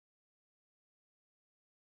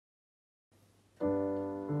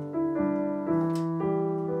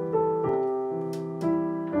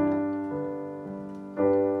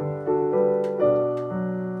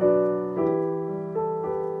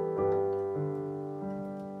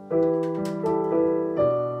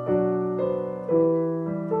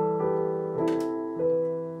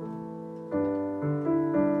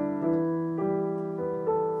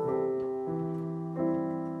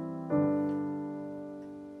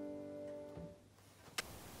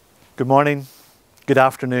Good morning, good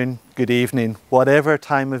afternoon, good evening. Whatever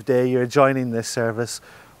time of day you're joining this service,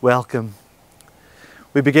 welcome.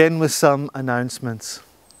 We begin with some announcements.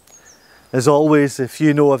 As always, if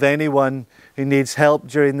you know of anyone who needs help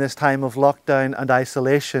during this time of lockdown and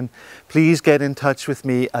isolation, please get in touch with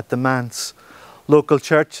me at the manse. Local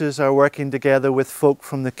churches are working together with folk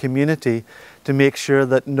from the community to make sure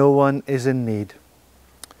that no one is in need.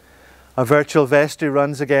 Our virtual vestry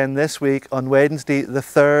runs again this week on Wednesday the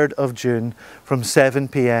 3rd of June from 7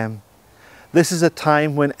 p.m. This is a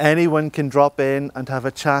time when anyone can drop in and have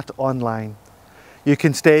a chat online. You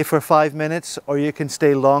can stay for 5 minutes or you can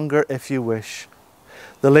stay longer if you wish.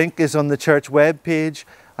 The link is on the church webpage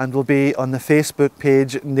and will be on the Facebook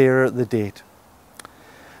page nearer the date.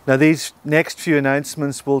 Now these next few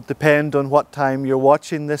announcements will depend on what time you're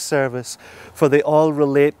watching this service, for they all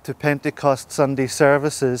relate to Pentecost Sunday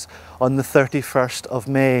services on the 31st of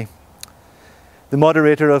May. The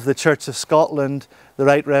moderator of the Church of Scotland, the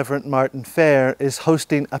Right Reverend Martin Fair, is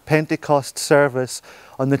hosting a Pentecost service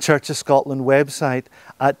on the Church of Scotland website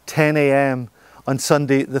at 10 a.m. on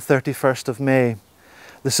Sunday the 31st of May.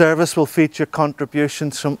 The service will feature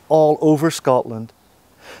contributions from all over Scotland.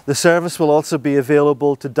 The service will also be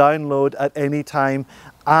available to download at any time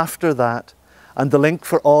after that, and the link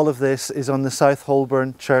for all of this is on the South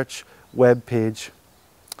Holburn Church webpage.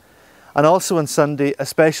 And also on Sunday, a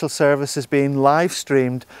special service is being live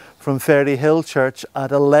streamed from Ferryhill Church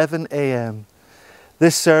at 11 a.m.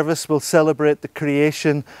 This service will celebrate the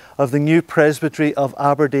creation of the new presbytery of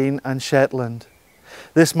Aberdeen and Shetland.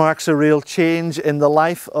 This marks a real change in the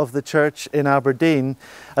life of the church in Aberdeen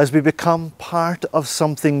as we become part of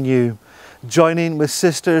something new, joining with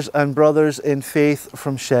sisters and brothers in faith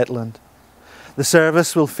from Shetland. The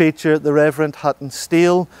service will feature the Reverend Hutton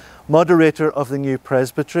Steele, moderator of the new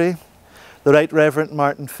presbytery, the Right Reverend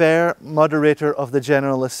Martin Fair, moderator of the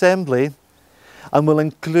General Assembly, and will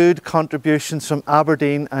include contributions from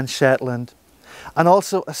Aberdeen and Shetland, and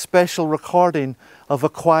also a special recording of a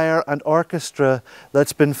choir and orchestra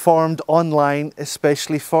that's been formed online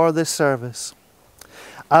especially for this service.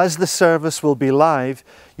 As the service will be live,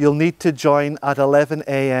 you'll need to join at 11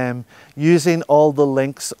 a.m. using all the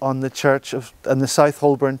links on the South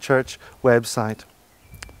Holburn Church website.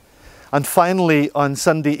 And finally, on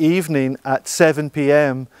Sunday evening at 7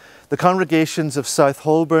 p.m, the congregations of South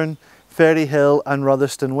Holburn, Ferryhill and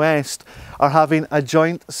Rotherstone West are having a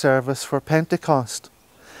joint service for Pentecost.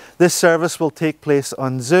 This service will take place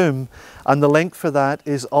on Zoom, and the link for that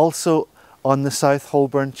is also on the South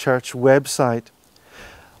Holburn Church website.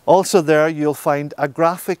 Also there you'll find a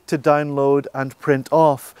graphic to download and print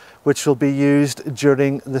off, which will be used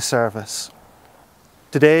during the service.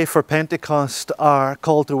 Today for Pentecost, our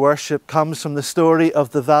call to worship comes from the story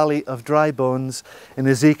of the Valley of Dry Bones in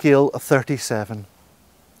Ezekiel 37.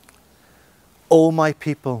 O my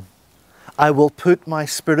people, I will put my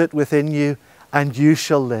spirit within you, and you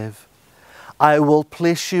shall live. I will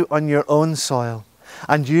place you on your own soil,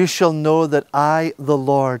 and you shall know that I, the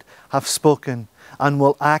Lord, have spoken, and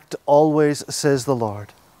will act always, says the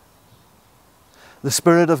Lord. The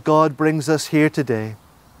Spirit of God brings us here today.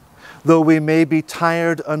 Though we may be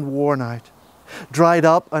tired and worn out, dried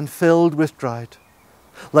up and filled with drought,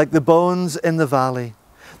 like the bones in the valley,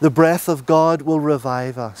 the breath of God will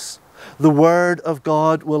revive us. The Word of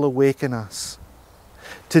God will awaken us.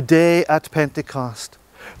 Today at Pentecost,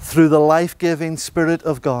 through the life-giving Spirit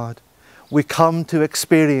of God, we come to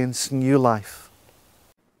experience new life.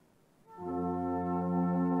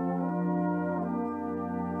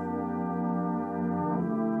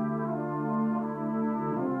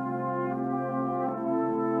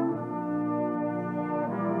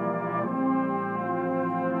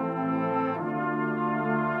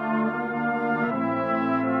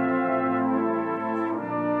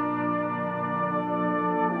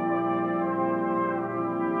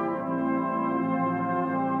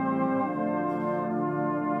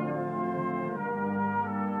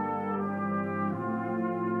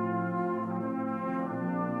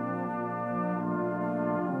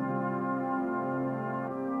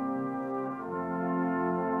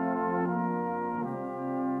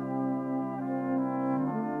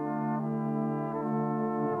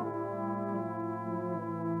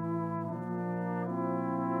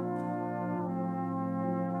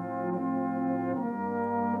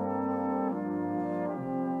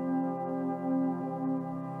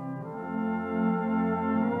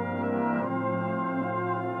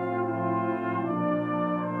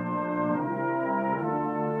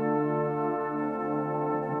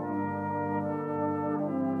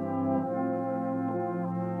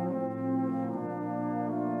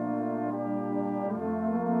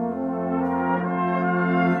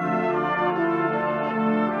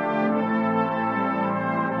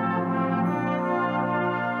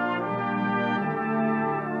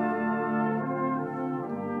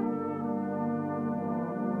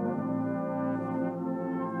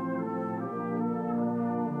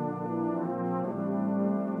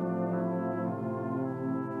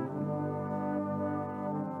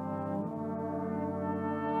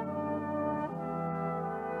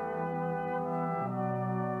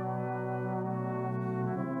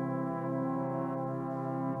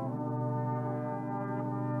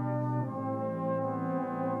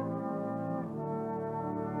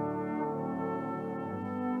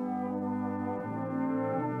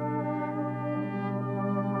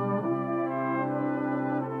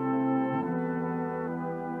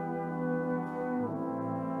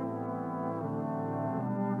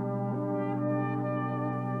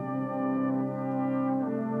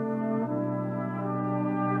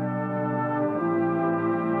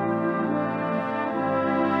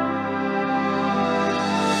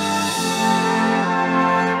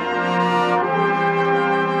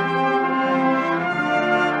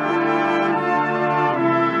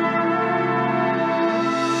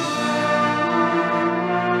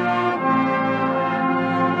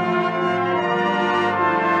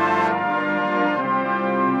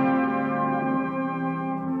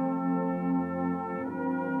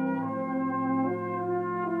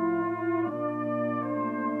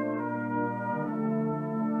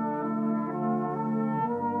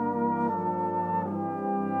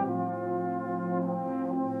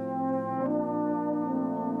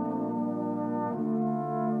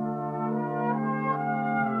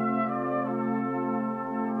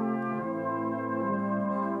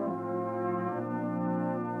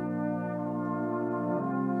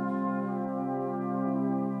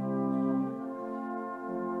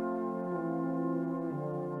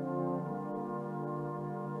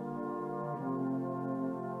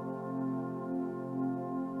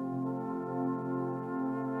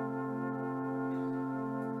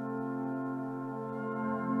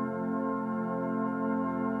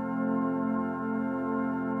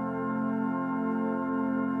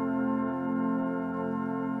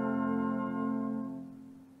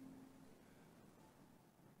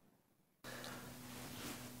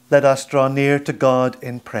 let us draw near to God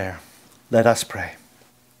in prayer. Let us pray.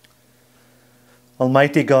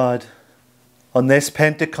 Almighty God, on this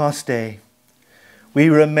Pentecost day, we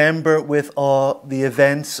remember with awe the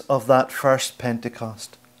events of that first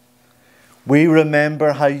Pentecost. We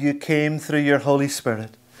remember how you came through your Holy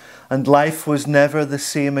Spirit and life was never the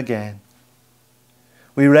same again.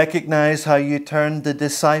 We recognize how you turned the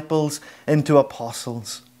disciples into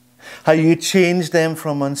apostles, how you changed them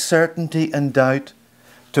from uncertainty and doubt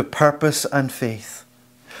to purpose and faith.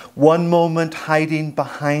 One moment hiding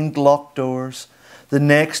behind locked doors, the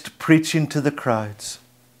next preaching to the crowds.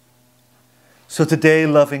 So today,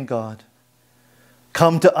 loving God,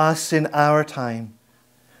 come to us in our time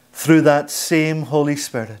through that same Holy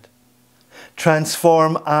Spirit.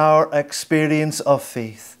 Transform our experience of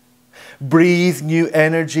faith. Breathe new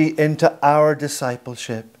energy into our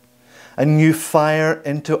discipleship and new fire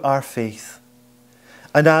into our faith.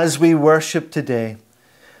 And as we worship today,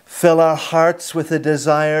 fill our hearts with a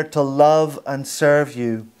desire to love and serve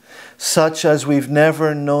you, such as we've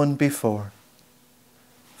never known before.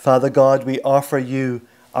 Father God, we offer you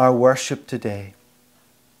our worship today.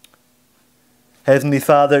 Heavenly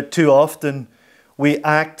Father, too often we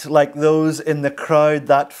act like those in the crowd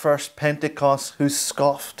that first Pentecost who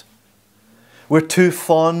scoffed. We're too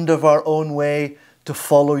fond of our own way to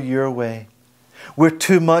follow your way. We're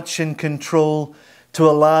too much in control to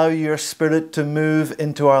allow your Spirit to move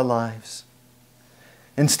into our lives.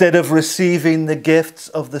 Instead of receiving the gifts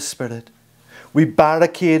of the Spirit, we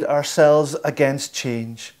barricade ourselves against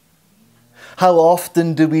change. How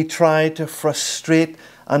often do we try to frustrate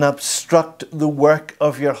and obstruct the work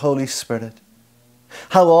of your Holy Spirit?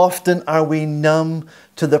 How often are we numb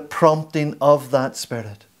to the prompting of that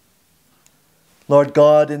Spirit? Lord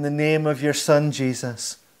God, in the name of your Son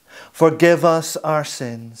Jesus, forgive us our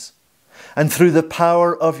sins, and through the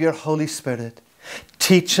power of your Holy Spirit,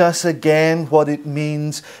 teach us again what it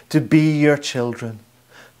means to be your children,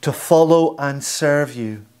 to follow and serve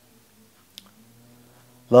you.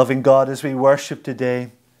 Loving God, as we worship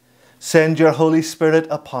today, send your Holy Spirit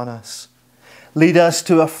upon us. Lead us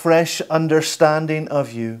to a fresh understanding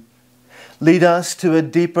of you. Lead us to a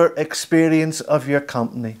deeper experience of your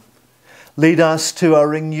company. Lead us to a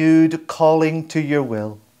renewed calling to your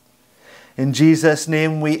will. In Jesus'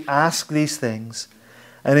 name we ask these things,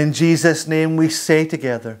 and in Jesus' name we say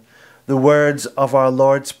together the words of our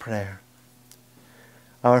Lord's Prayer.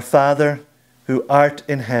 Our Father, who art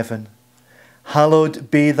in heaven, hallowed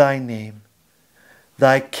be thy name.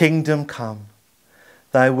 Thy kingdom come.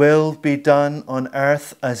 Thy will be done on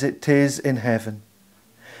earth as it is in heaven.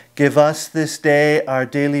 Give us this day our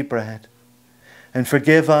daily bread, and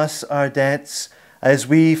forgive us our debts as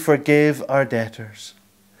we forgive our debtors.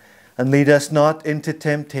 And lead us not into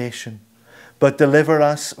temptation, but deliver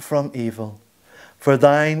us from evil. For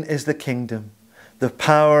thine is the kingdom, the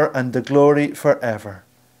power and the glory forever.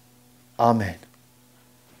 Amen.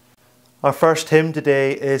 Our first hymn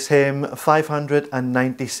today is hymn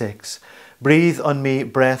 596, Breathe on Me,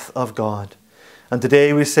 Breath of God. And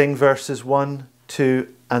today we sing verses 1, 2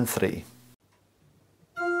 and 3.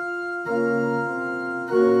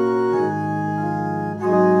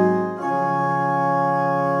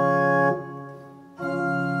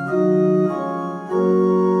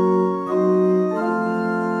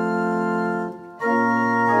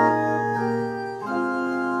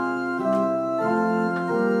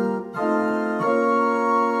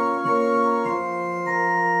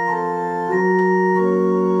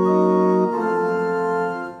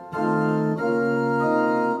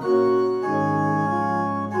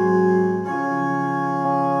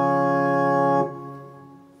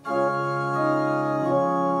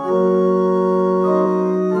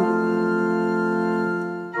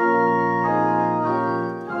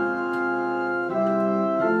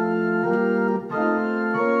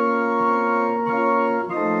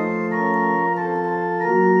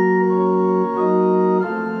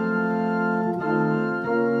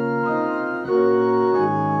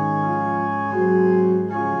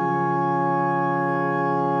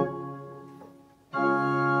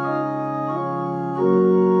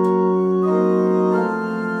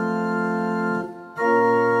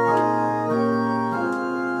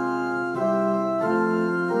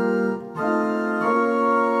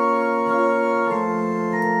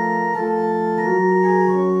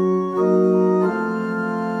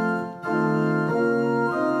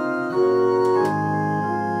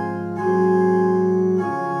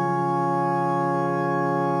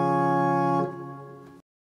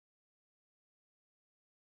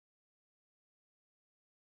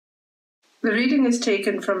 The reading is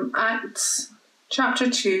taken from Acts chapter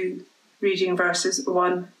 2, reading verses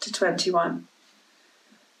 1 to 21.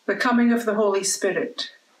 The coming of the Holy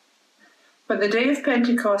Spirit. When the day of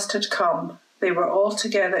Pentecost had come, they were all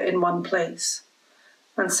together in one place.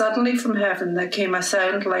 And suddenly from heaven there came a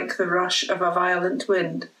sound like the rush of a violent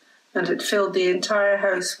wind, and it filled the entire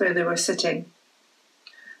house where they were sitting.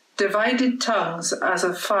 Divided tongues as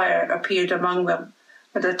of fire appeared among them,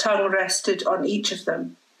 and a tongue rested on each of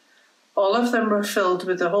them. All of them were filled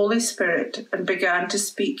with the Holy Spirit and began to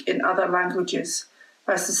speak in other languages,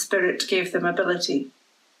 as the Spirit gave them ability.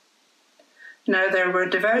 Now there were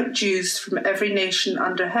devout Jews from every nation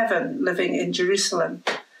under heaven living in Jerusalem,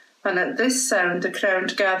 and at this sound the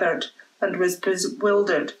crowd gathered and was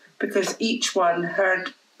bewildered, because each one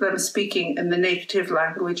heard them speaking in the native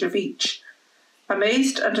language of each.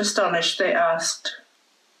 Amazed and astonished, they asked,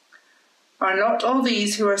 "Are not all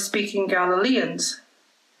these who are speaking Galileans?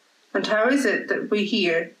 And how is it that we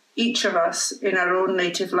hear, each of us, in our own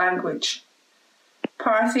native language?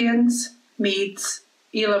 Parthians, Medes,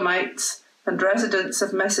 Elamites, and residents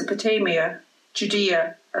of Mesopotamia,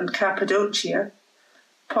 Judea and Cappadocia,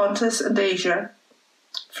 Pontus and Asia,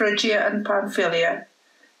 Phrygia and Pamphylia,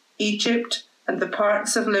 Egypt and the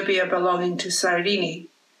parts of Libya belonging to Cyrene,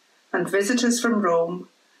 and visitors from Rome,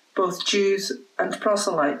 both Jews and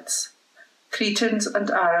proselytes, Cretans and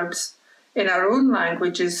Arabs, in our own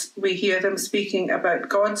languages we hear them speaking about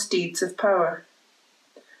God's deeds of power."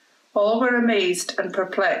 All were amazed and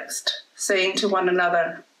perplexed, saying to one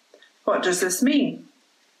another, "What does this mean?"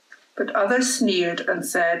 But others sneered and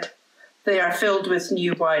said, "They are filled with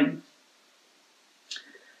new wine."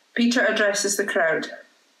 Peter addresses the crowd.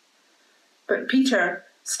 But Peter,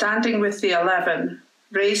 standing with the 11,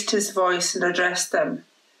 raised his voice and addressed them.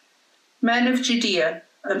 "Men of Judea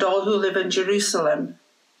and all who live in Jerusalem,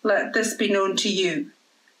 let this be known to you,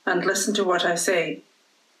 and listen to what I say.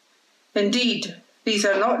 Indeed, these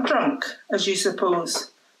are not drunk, as you suppose,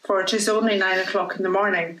 for it is only 9 o'clock in the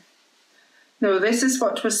morning. No, this is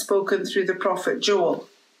what was spoken through the prophet Joel.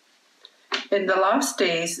 In the last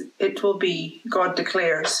days it will be, God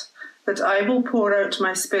declares, that I will pour out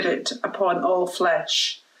my Spirit upon all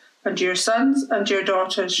flesh, and your sons and your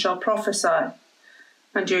daughters shall prophesy,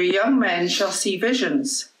 and your young men shall see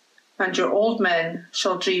visions, and your old men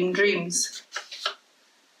shall dream dreams.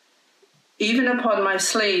 Even upon my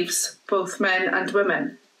slaves, both men and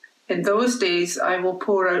women, in those days I will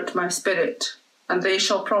pour out my Spirit, and they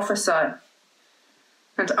shall prophesy.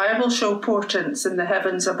 And I will show portents in the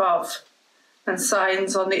heavens above, and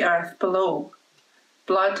signs on the earth below,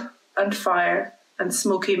 blood and fire and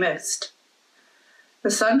smoky mist.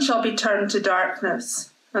 The sun shall be turned to darkness,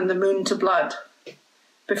 and the moon to blood,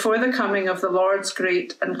 before the coming of the Lord's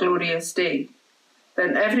great and glorious day.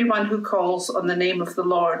 Then everyone who calls on the name of the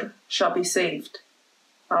Lord shall be saved."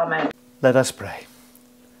 Amen. Let us pray.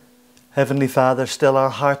 Heavenly Father, still our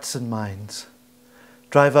hearts and minds.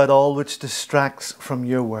 Drive out all which distracts from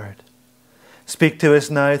your word. Speak to us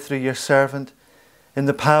now through your servant in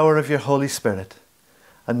the power of your Holy Spirit.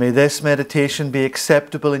 And may this meditation be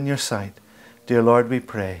acceptable in your sight. Dear Lord, we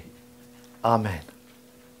pray. Amen.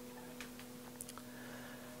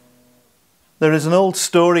 There is an old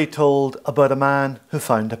story told about a man who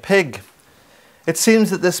found a pig. It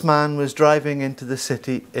seems that this man was driving into the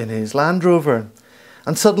city in his Land Rover,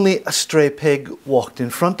 and suddenly a stray pig walked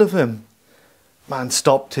in front of him. Man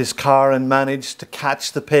stopped his car and managed to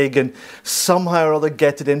catch the pig and somehow or other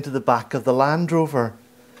get it into the back of the Land Rover.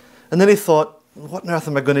 And then he thought, what on earth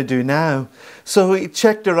am I going to do now? So he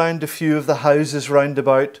checked around a few of the houses round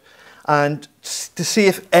about and to see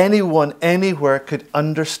if anyone anywhere could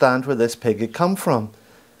understand where this pig had come from.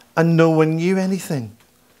 And no one knew anything.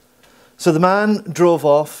 So the man drove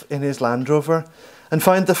off in his Land Rover and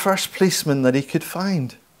found the first policeman that he could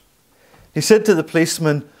find. He said to the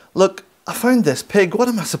policeman, "Look, I found this pig. What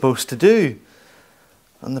am I supposed to do?"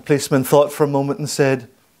 And the policeman thought for a moment and said,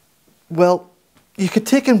 "Well, you could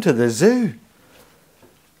take him to the zoo."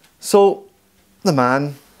 So the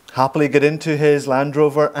man happily got into his Land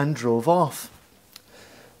Rover and drove off.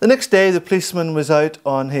 The next day the policeman was out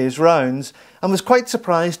on his rounds and was quite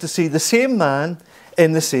surprised to see the same man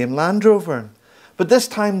in the same Land Rover. But this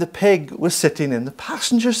time the pig was sitting in the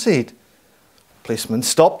passenger seat. The policeman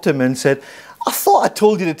stopped him and said, "I thought I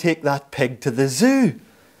told you to take that pig to the zoo."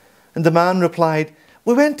 And the man replied,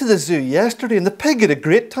 "We went to the zoo yesterday and the pig had a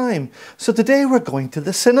great time, so today we're going to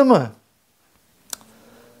the cinema."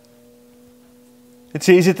 It's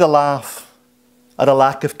easy to laugh at a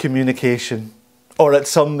lack of communication or at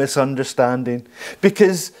some misunderstanding,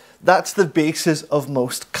 because that's the basis of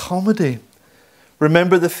most comedy.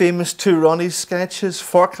 Remember the famous Two Ronnies sketches,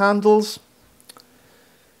 Fork Handles?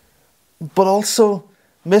 But also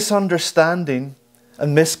misunderstanding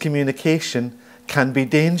and miscommunication can be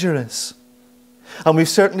dangerous. And we've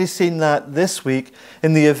certainly seen that this week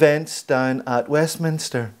in the events down at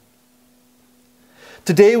Westminster.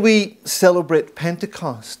 Today we celebrate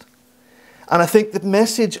Pentecost. And I think the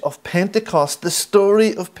message of Pentecost, the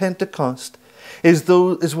story of Pentecost, is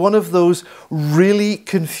one of those really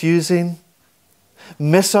confusing,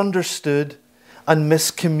 misunderstood, and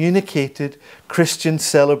miscommunicated Christian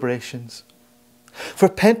celebrations. For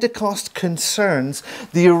Pentecost concerns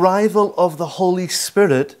the arrival of the Holy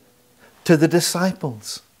Spirit to the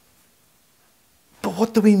disciples. But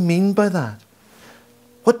what do we mean by that?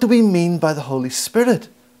 What do we mean by the Holy Spirit?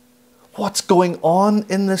 What's going on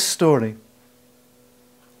in this story?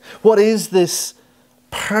 What is this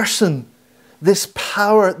person, this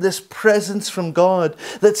power, this presence from God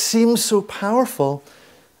that seems so powerful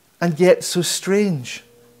and yet so strange?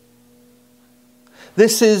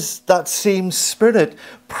 This is that same Spirit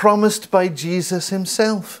promised by Jesus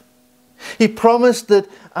himself. He promised that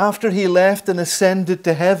after he left and ascended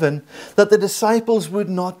to heaven, that the disciples would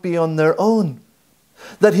not be on their own,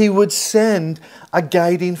 that he would send a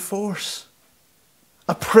guiding force,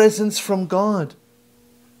 a presence from God,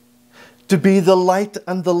 to be the light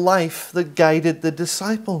and the life that guided the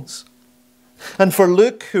disciples. And for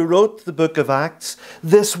Luke, who wrote the book of Acts,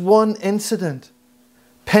 this one incident,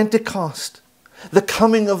 Pentecost, the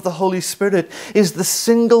coming of the Holy Spirit, is the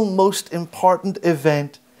single most important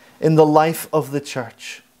event in the life of the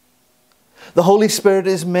church. The Holy Spirit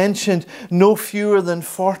is mentioned no fewer than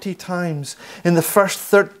 40 times in the first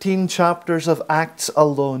 13 chapters of Acts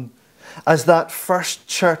alone, as that first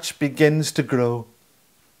church begins to grow.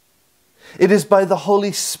 It is by the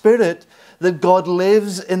Holy Spirit that God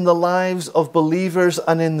lives in the lives of believers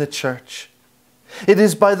and in the church. It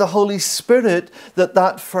is by the Holy Spirit that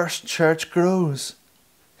that first church grows.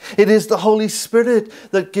 It is the Holy Spirit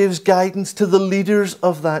that gives guidance to the leaders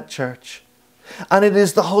of that church. And it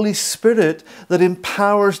is the Holy Spirit that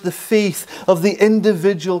empowers the faith of the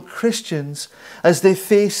individual Christians as they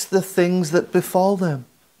face the things that befall them.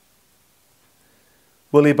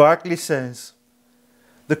 Willie Barclay says,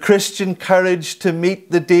 the Christian courage to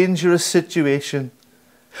meet the dangerous situation,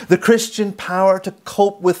 the Christian power to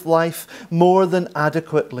cope with life more than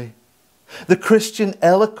adequately, the Christian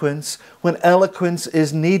eloquence when eloquence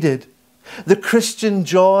is needed, the Christian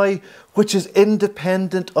joy which is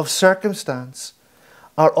independent of circumstance,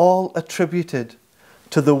 are all attributed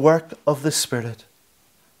to the work of the Spirit.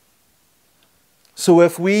 So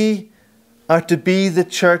if we are to be the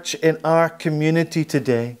church in our community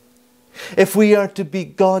today, if we are to be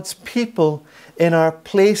God's people in our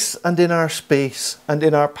place and in our space and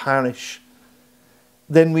in our parish,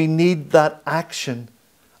 then we need that action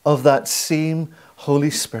of that same Holy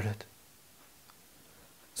Spirit.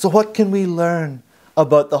 So what can we learn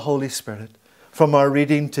about the Holy Spirit from our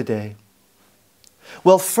reading today?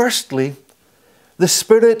 Well, firstly, the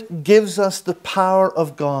Spirit gives us the power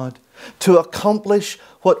of God to accomplish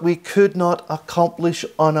what we could not accomplish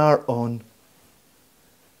on our own.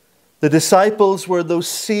 The disciples were those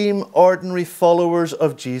same ordinary followers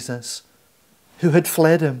of Jesus who had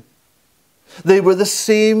fled him. They were the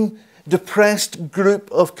same depressed group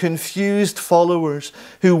of confused followers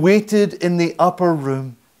who waited in the upper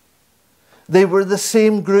room. They were the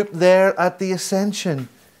same group there at the Ascension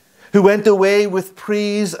who went away with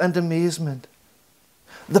praise and amazement.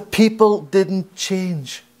 The people didn't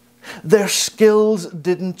change. Their skills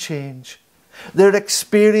didn't change. Their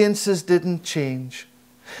experiences didn't change.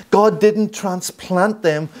 God didn't transplant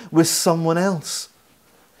them with someone else.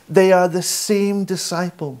 They are the same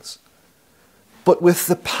disciples. But with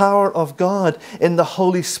the power of God in the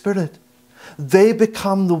Holy Spirit, they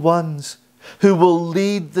become the ones who will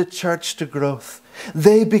lead the church to growth.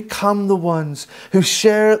 They become the ones who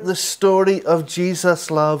share the story of Jesus'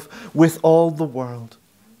 love with all the world.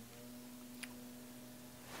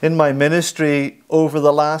 In my ministry over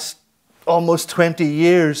the last almost 20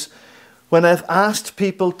 years, when I've asked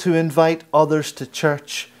people to invite others to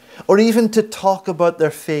church or even to talk about their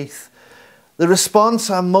faith, the response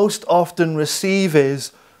I most often receive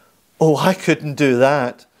is, "Oh, I couldn't do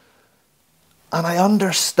that." And I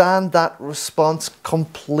understand that response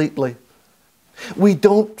completely. We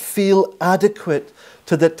don't feel adequate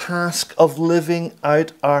to the task of living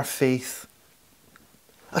out our faith.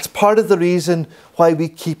 That's part of the reason why we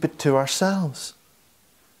keep it to ourselves.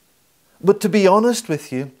 But to be honest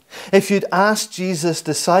with you, if you'd asked Jesus'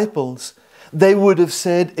 disciples, they would have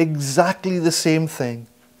said exactly the same thing.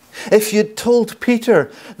 If you'd told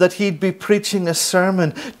Peter that he'd be preaching a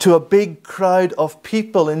sermon to a big crowd of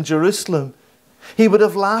people in Jerusalem, he would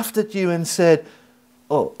have laughed at you and said,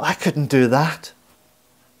 "Oh, I couldn't do that."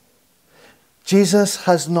 Jesus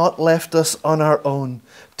has not left us on our own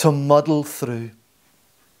to muddle through.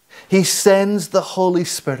 He sends the Holy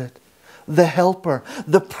Spirit, the helper,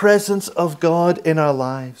 the presence of God in our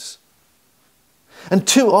lives. And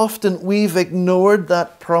too often we've ignored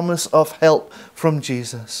that promise of help from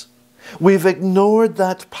Jesus. We've ignored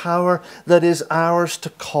that power that is ours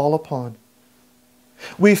to call upon.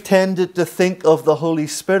 We've tended to think of the Holy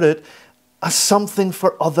Spirit as something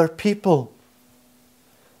for other people.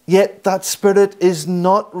 Yet that Spirit is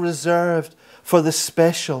not reserved for the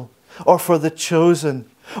special, or for the chosen,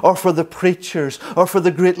 or for the preachers, or for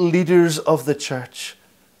the great leaders of the church.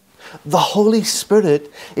 The Holy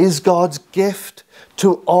Spirit is God's gift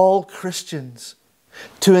to all Christians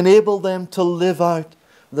to enable them to live out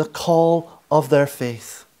the call of their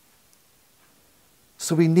faith.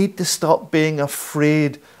 So we need to stop being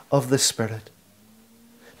afraid of the Spirit.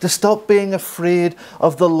 To stop being afraid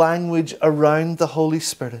of the language around the Holy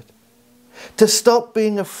Spirit. To stop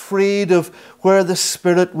being afraid of where the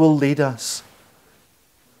Spirit will lead us.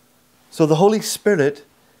 So the Holy Spirit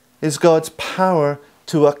is God's power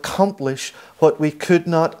to accomplish what we could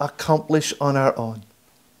not accomplish on our own.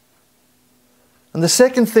 And the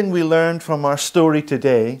second thing we learned from our story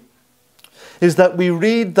today is that we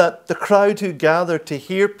read that the crowd who gathered to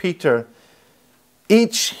hear Peter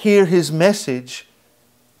each hear his message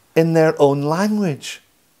in their own language.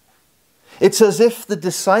 It's as if the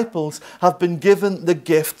disciples have been given the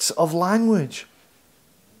gifts of language.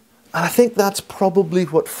 And I think that's probably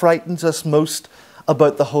what frightens us most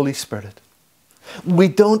about the Holy Spirit. We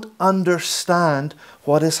don't understand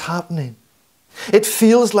what is happening. It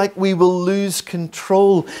feels like we will lose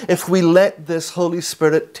control if we let this Holy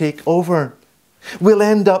Spirit take over. We'll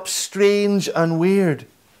end up strange and weird.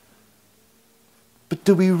 But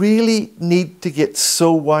do we really need to get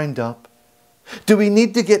so wound up? Do we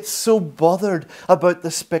need to get so bothered about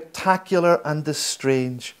the spectacular and the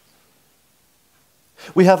strange?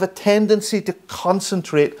 We have a tendency to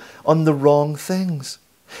concentrate on the wrong things.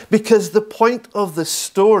 Because the point of the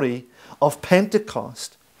story of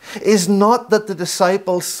Pentecost is not that the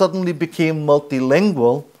disciples suddenly became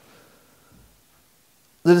multilingual.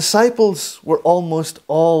 The disciples were almost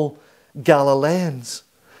all Galileans.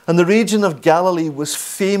 And the region of Galilee was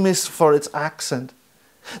famous for its accent.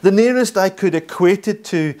 The nearest I could equate it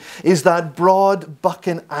to is that broad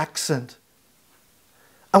Buchan accent.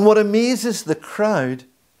 And what amazes the crowd,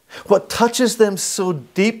 what touches them so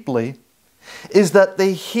deeply, is that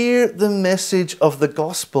they hear the message of the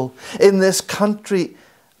gospel in this country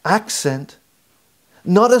accent,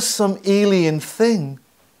 not as some alien thing,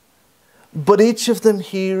 but each of them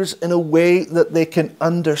hears in a way that they can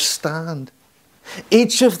understand.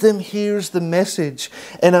 Each of them hears the message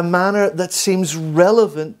in a manner that seems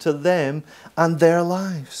relevant to them and their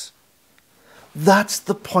lives. That's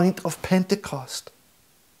the point of Pentecost.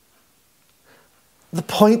 The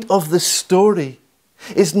point of the story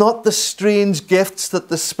is not the strange gifts that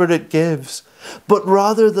the Spirit gives, but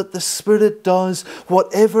rather that the Spirit does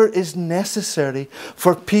whatever is necessary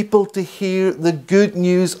for people to hear the good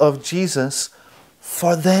news of Jesus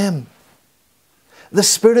for them. The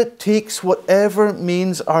Spirit takes whatever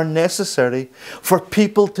means are necessary for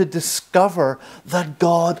people to discover that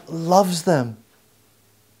God loves them.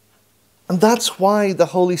 And that's why the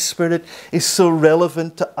Holy Spirit is so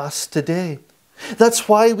relevant to us today. That's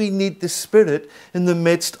why we need the Spirit in the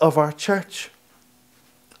midst of our church.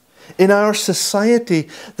 In our society,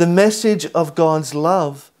 the message of God's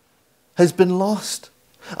love has been lost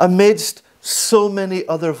amidst so many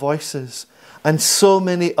other voices and so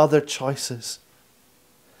many other choices.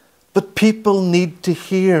 But people need to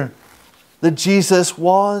hear that Jesus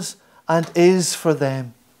was and is for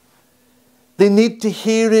them. They need to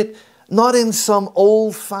hear it not in some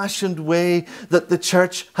old-fashioned way that the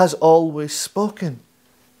church has always spoken.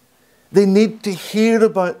 They need to hear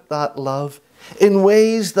about that love in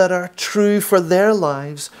ways that are true for their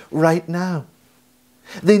lives right now.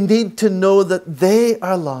 They need to know that they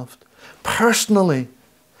are loved personally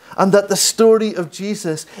and that the story of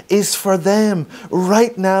Jesus is for them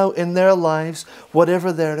right now in their lives,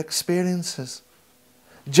 whatever their experiences.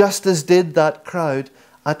 Just as did that crowd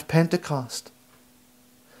at Pentecost.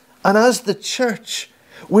 And as the church,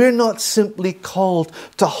 we're not simply called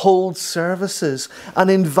to hold services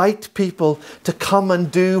and invite people to come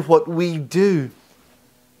and do what we do.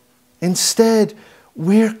 Instead,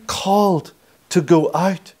 we're called to go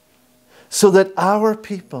out so that our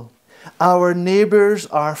people, our neighbours,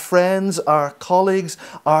 our friends, our colleagues,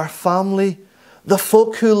 our family, the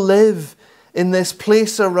folk who live in this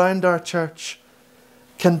place around our church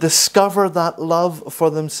can discover that love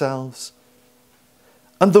for themselves.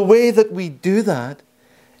 And the way that we do that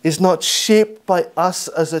is not shaped by us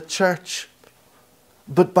as a church,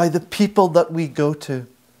 but by the people that we go to.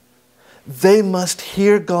 They must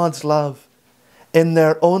hear God's love in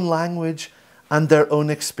their own language and their own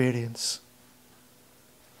experience.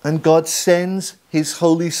 And God sends His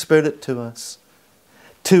Holy Spirit to us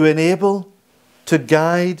to enable, to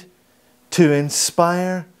guide, to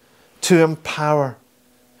inspire, to empower,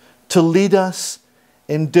 to lead us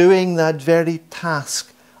in doing that very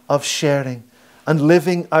task of sharing and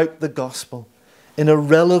living out the gospel in a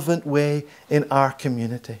relevant way in our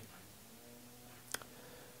community.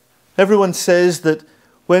 Everyone says that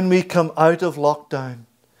when we come out of lockdown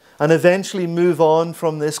and eventually move on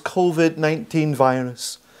from this COVID-19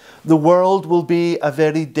 virus, the world will be a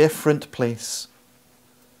very different place.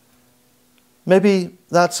 Maybe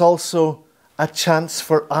that's also a chance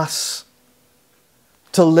for us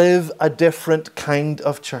to live a different kind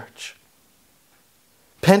of church.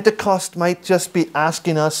 Pentecost might just be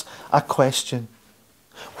asking us a question.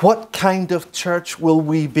 What kind of church will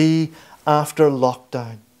we be after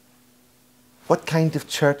lockdown? What kind of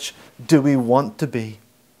church do we want to be?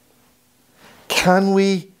 Can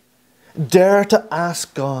we dare to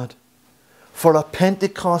ask God for a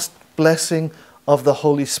Pentecost blessing of the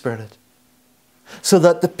Holy Spirit, so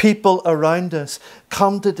that the people around us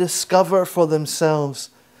come to discover for themselves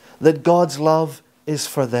that God's love is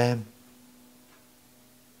for them?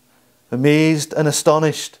 Amazed and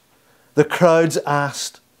astonished, the crowds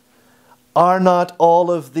asked, "Are not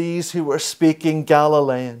all of these who were speaking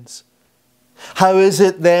Galileans? How is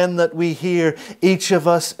it then that we hear, each of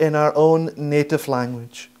us in our own native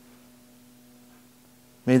language?"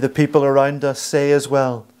 May the people around us say as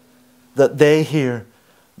well that they hear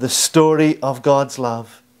the story of God's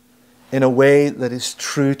love in a way that is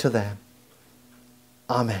true to them.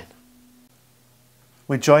 Amen.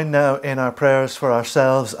 We join now in our prayers for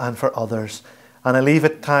ourselves and for others. And I leave a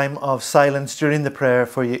time of silence during the prayer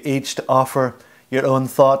for you each to offer your own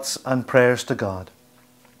thoughts and prayers to God.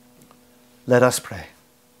 Let us pray.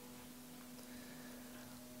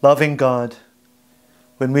 Loving God,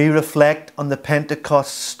 when we reflect on the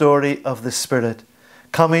Pentecost story of the Spirit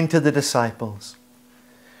coming to the disciples,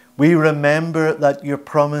 we remember that your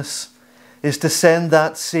promise is to send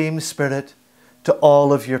that same Spirit to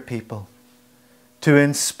all of your people, to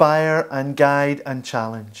inspire and guide and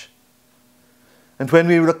challenge. And when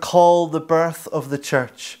we recall the birth of the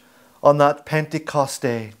church on that Pentecost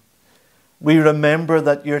day, we remember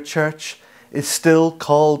that your church is still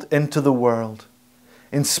called into the world,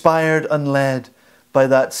 inspired and led by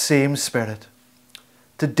that same Spirit,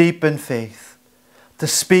 to deepen faith, to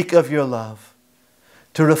speak of your love,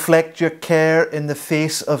 to reflect your care in the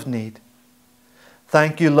face of need.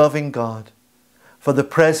 Thank you, loving God, for the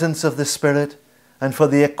presence of the Spirit and for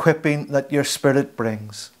the equipping that your Spirit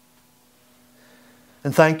brings.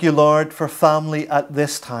 And thank you, Lord, for family at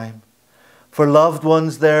this time, for loved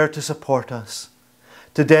ones there to support us,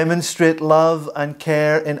 to demonstrate love and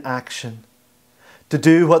care in action, to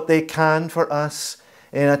do what they can for us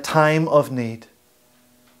in a time of need.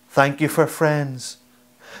 Thank you for friends,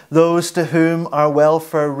 those to whom our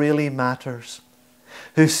welfare really matters,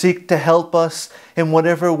 who seek to help us in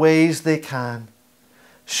whatever ways they can,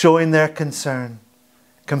 showing their concern,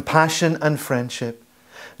 compassion and friendship,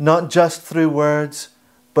 not just through words,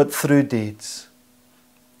 but through deeds.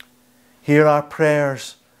 Hear our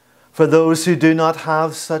prayers for those who do not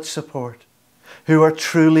have such support, who are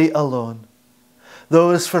truly alone,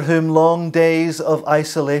 those for whom long days of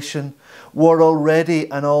isolation were already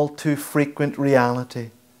an all too frequent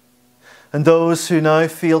reality, and those who now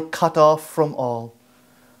feel cut off from all,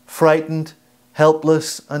 frightened,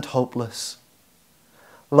 helpless and hopeless.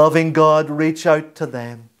 Loving God, reach out to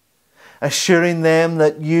them, assuring them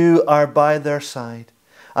that you are by their side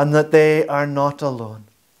and that they are not alone.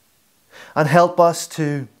 And help us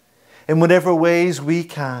too, in whatever ways we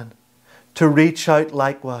can, to reach out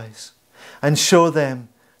likewise and show them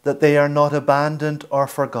that they are not abandoned or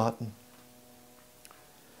forgotten.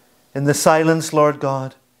 In the silence, Lord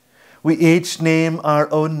God, we each name our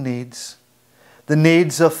own needs, the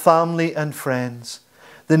needs of family and friends,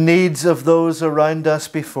 the needs of those around us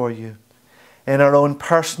before you, in our own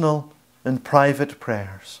personal and private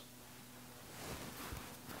prayers.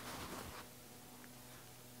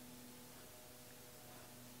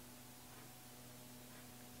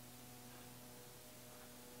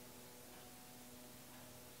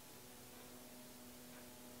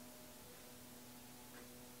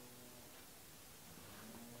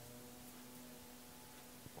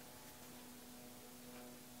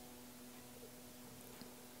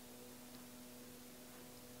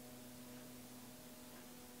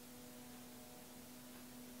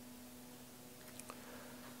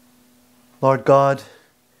 Lord God,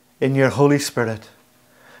 in your Holy Spirit,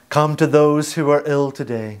 come to those who are ill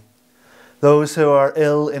today, those who are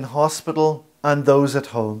ill in hospital and those at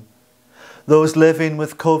home, those living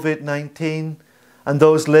with COVID-19 and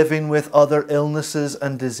those living with other illnesses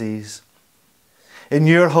and disease. In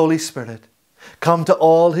your Holy Spirit, come to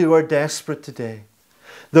all who are desperate today,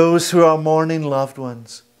 those who are mourning loved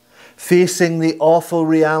ones, facing the awful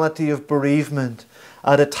reality of bereavement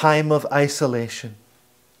at a time of isolation,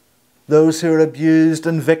 those who are abused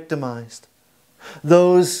and victimized,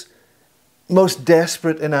 those most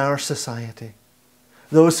desperate in our society,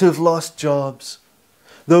 those who have lost jobs,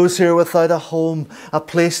 those who are without a home, a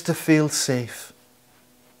place to feel safe.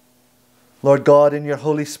 Lord God, in your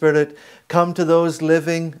Holy Spirit, come to those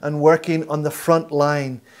living and working on the front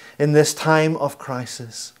line in this time of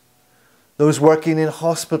crisis, those working in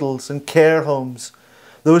hospitals and care homes,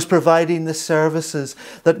 those providing the services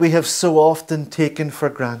that we have so often taken for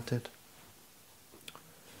granted.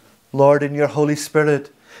 Lord, in your Holy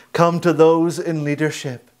Spirit, come to those in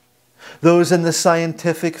leadership, those in the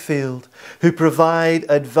scientific field who provide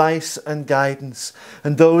advice and guidance,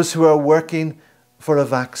 and those who are working for a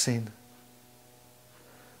vaccine.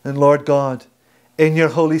 And Lord God, in your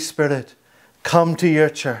Holy Spirit, come to your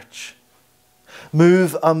church.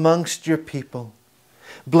 Move amongst your people.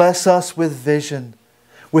 Bless us with vision,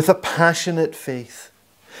 with a passionate faith.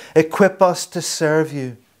 Equip us to serve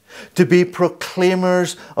you, to be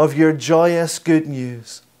proclaimers of your joyous good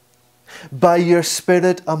news. By your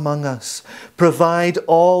Spirit among us, provide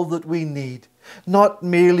all that we need, not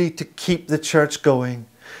merely to keep the church going,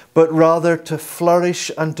 but rather to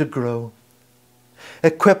flourish and to grow.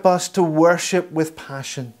 Equip us to worship with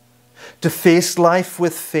passion, to face life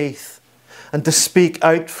with faith, and to speak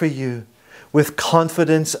out for you with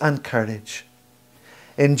confidence and courage.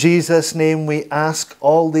 In Jesus' name we ask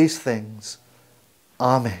all these things.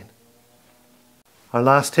 Amen. Our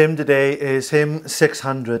last hymn today is hymn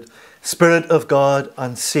 600, Spirit of God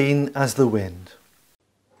Unseen as the Wind.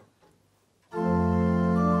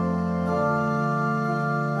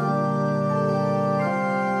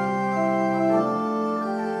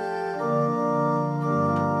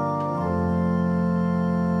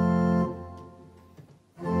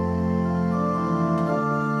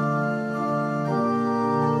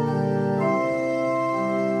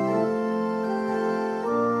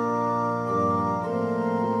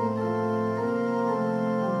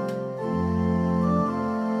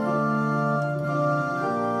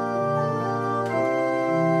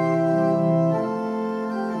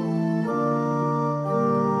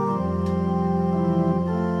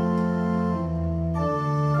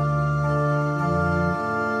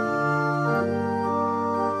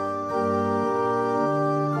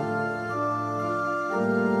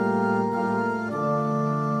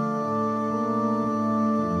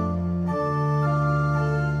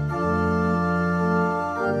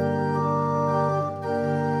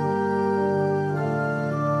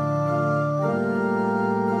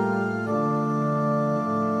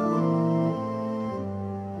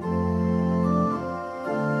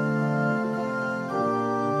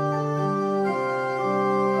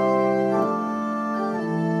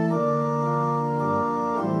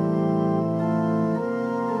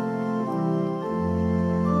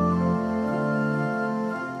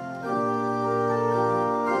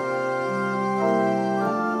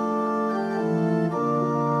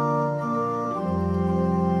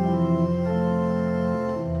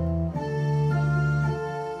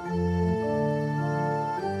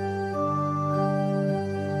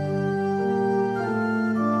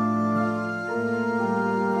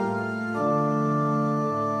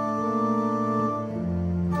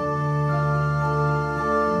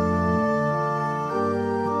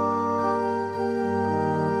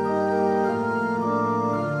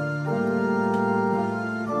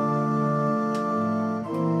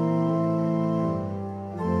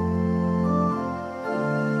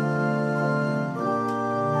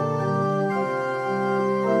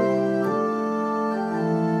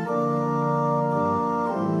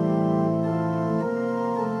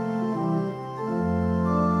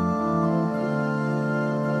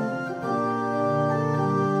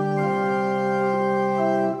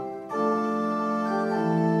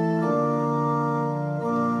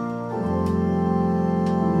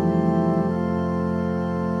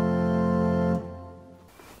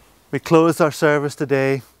 We close our service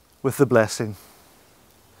today with the blessing.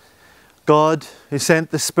 God, who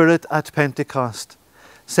sent the Spirit at Pentecost,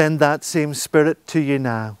 send that same Spirit to you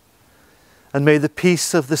now. And may the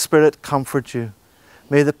peace of the Spirit comfort you.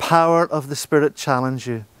 May the power of the Spirit challenge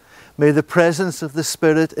you. May the presence of the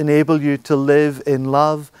Spirit enable you to live in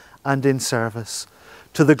love and in service,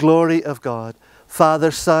 to the glory of God,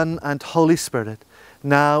 Father, Son, and Holy Spirit,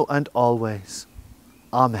 now and always.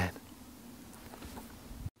 Amen.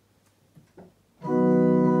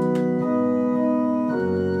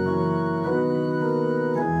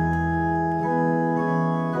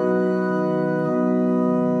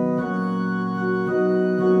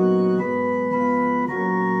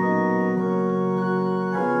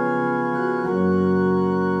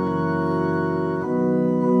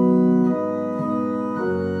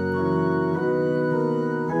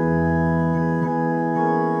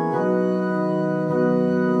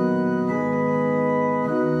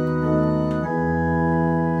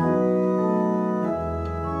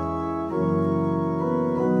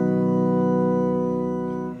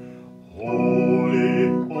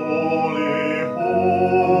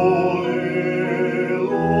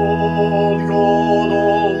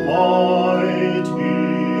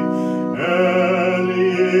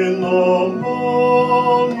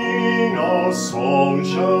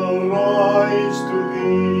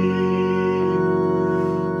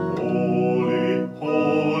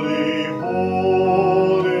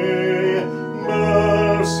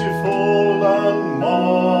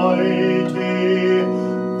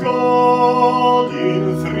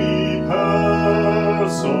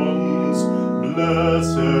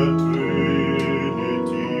 Blessed